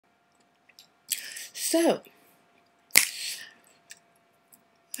So,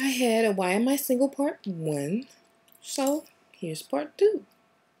 I had a Why Am I Single Part 1. So, here's Part 2.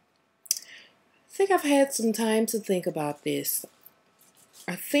 I think I've had some time to think about this.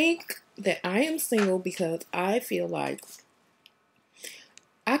 I think that I am single because I feel like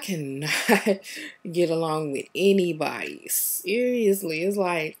I cannot get along with anybody. Seriously, it's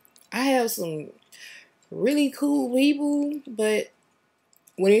like I have some really cool people, but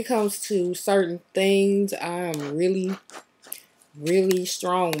when it comes to certain things, I'm really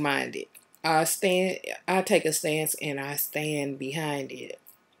strong-minded. I take a stance and I stand behind it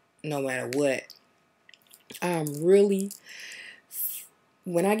no matter what. I'm really,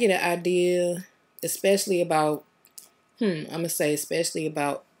 when I get an idea, especially about, I'm going to say especially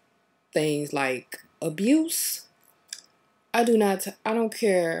about things like abuse, I don't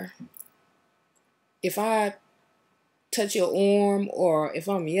care if I touch your arm or if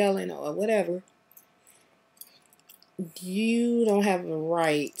I'm yelling or whatever. You don't have the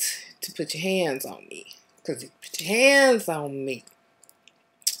right to put your hands on me. Because if you put your hands on me,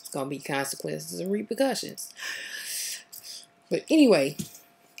 it's going to be consequences and repercussions. But anyway,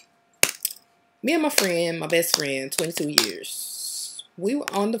 me and my friend, my best friend, 22 years, we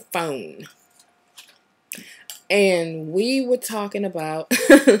were on the phone. And we were talking about,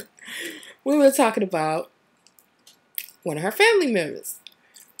 one of her family members.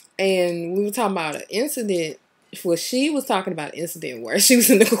 And we were talking about an incident. Well, she was talking about an incident where she was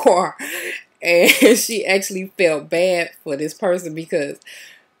in the car and she actually felt bad for this person because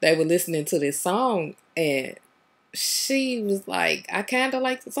they were listening to this song, and she was like, I kind of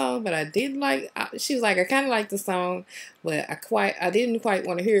like the song, but I didn't like, she was like, I kind of like the song, but I didn't quite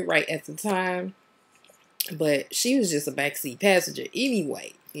want to hear it right at the time. But she was just a backseat passenger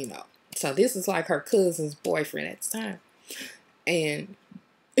anyway, you know. So this is like her cousin's boyfriend at the time. And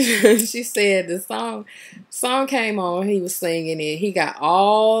she said the song came on, he was singing it, he got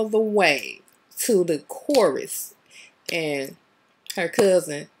all the way to the chorus, and her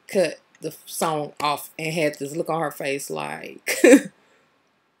cousin cut the song off and had this look on her face like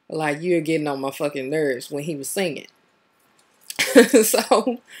like you're getting on my fucking nerves when he was singing.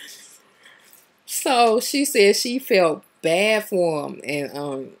 So she said she felt bad for him,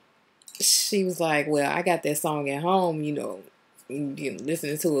 and she was like, well, I got that song at home, you know,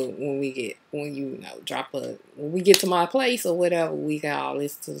 listening to it when we get to my place or whatever, we can all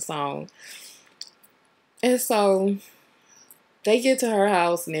listen to the song. And so they get to her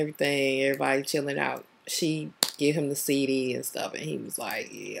house and everything, everybody chilling out. She gave him the CD and stuff, and he was like,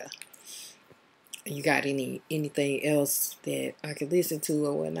 yeah, you got anything else that I could listen to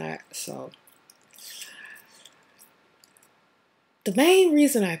or whatnot? So the main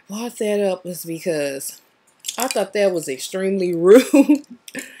reason I brought that up was because I thought that was extremely rude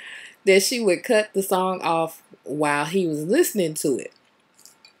that she would cut the song off while he was listening to it.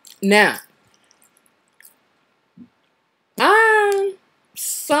 Now, I'm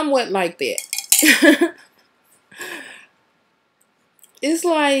somewhat like that. It's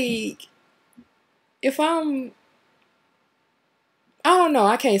like, I don't know,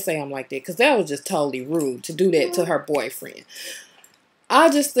 I can't say I'm like that because that was just totally rude to do that to her boyfriend. I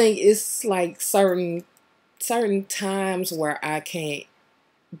just think it's like certain times where I can't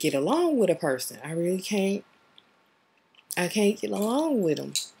get along with a person. I really can't. I can't get along with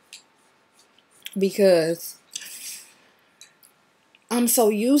them because I'm so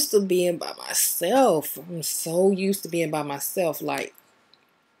used to being by myself. Like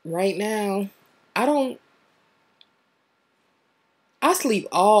right now, I sleep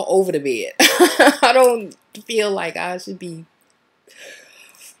all over the bed. I don't feel like I should be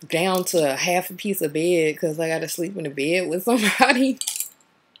down to half a piece of bed because I gotta sleep in the bed with somebody.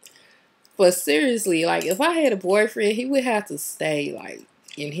 But seriously, like if I had a boyfriend, he would have to stay like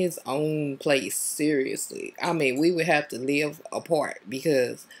in his own place. Seriously, I mean, we would have to live apart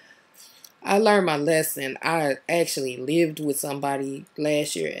because I learned my lesson. I actually lived with somebody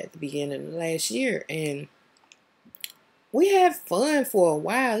last year at the beginning of last year, and we had fun for a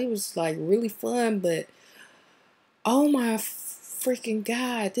while. It was like really fun, but oh my freaking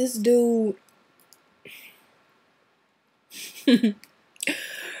God, this dude.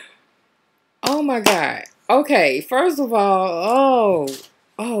 Oh my God. Okay, first of all,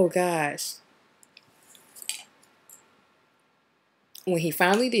 oh gosh. When he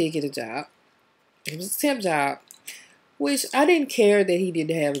finally did get a job, it was a temp job, which I didn't care that he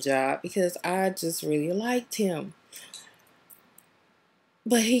didn't have a job because I just really liked him.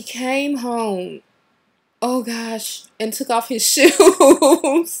 But he came home, oh gosh, and took off his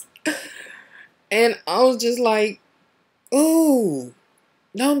shoes. And I was just like, ooh.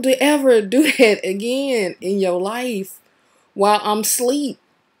 Don't ever do that again in your life while I'm asleep.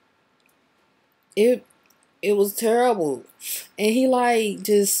 It it was terrible. And he like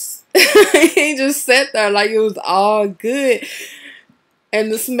just he just sat there like it was all good.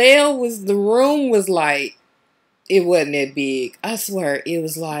 And the room was like, it wasn't that big. I swear it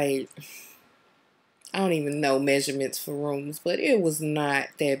was like, I don't even know measurements for rooms, but it was not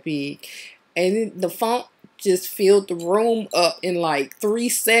that big. And the funk just filled the room up in like 3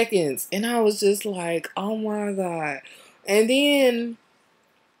 seconds. And I was just like, oh my God. And then,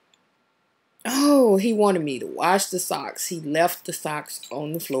 oh, he wanted me to wash the socks. He left the socks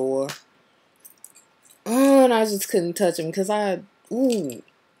on the floor. Oh, and I just couldn't touch him because I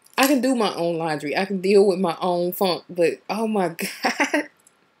can do my own laundry. I can deal with my own funk. But, oh my God.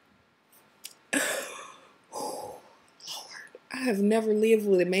 I have never lived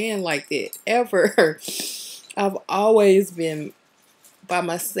with a man like that, ever. I've always been by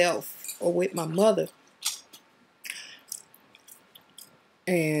myself or with my mother.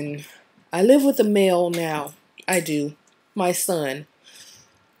 And I live with a male now. I do. My son.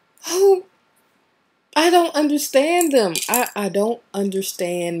 Oh, I don't understand them. I don't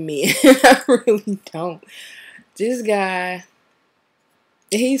understand men. I really don't. This guy,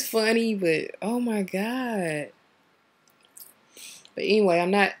 he's funny, but oh my God. But anyway,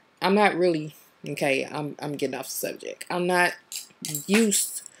 I'm not really okay, I'm getting off the subject. I'm not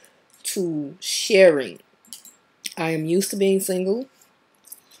used to sharing. I am used to being single.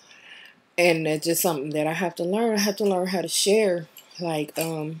 And that's just something that I have to learn. I have to learn how to share. Like,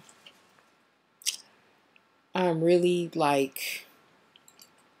 I'm really like,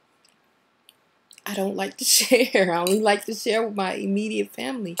 I don't like to share. I only like to share with my immediate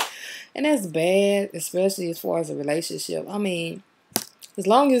family. And that's bad, especially as far as a relationship. I mean, as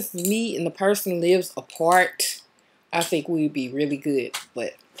long as me and the person lives apart, I think we'd be really good.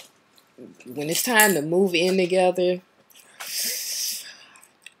 But when it's time to move in together,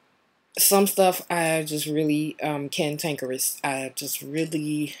 some stuff I just really cantankerous. I just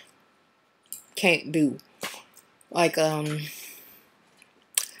really can't do. Like, let's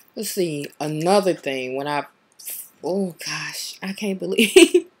see, another thing oh gosh, I can't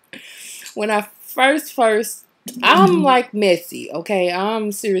believe when I first I'm like messy, okay?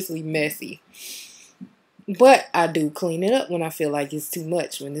 I'm seriously messy. But I do clean it up when I feel like it's too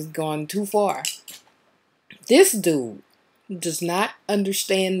much, when it's gone too far. This dude does not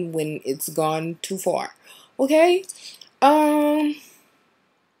understand when it's gone too far. Okay?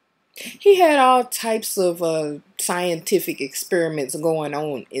 He had all types of scientific experiments going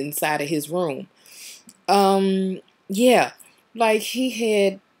on inside of his room. Yeah. Like he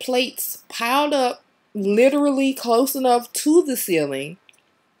had plates piled up literally close enough to the ceiling.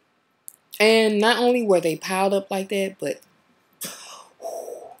 And not only were they piled up like that, but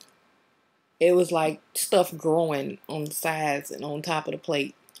it was like stuff growing on the sides and on top of the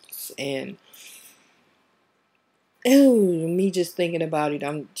plates. And ooh, me just thinking about it,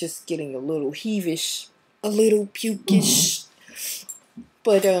 I'm just getting a little heavish, a little pukish.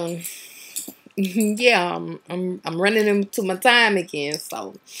 But yeah, I'm running into my time again,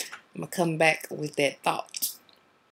 so I'm gonna come back with that thought.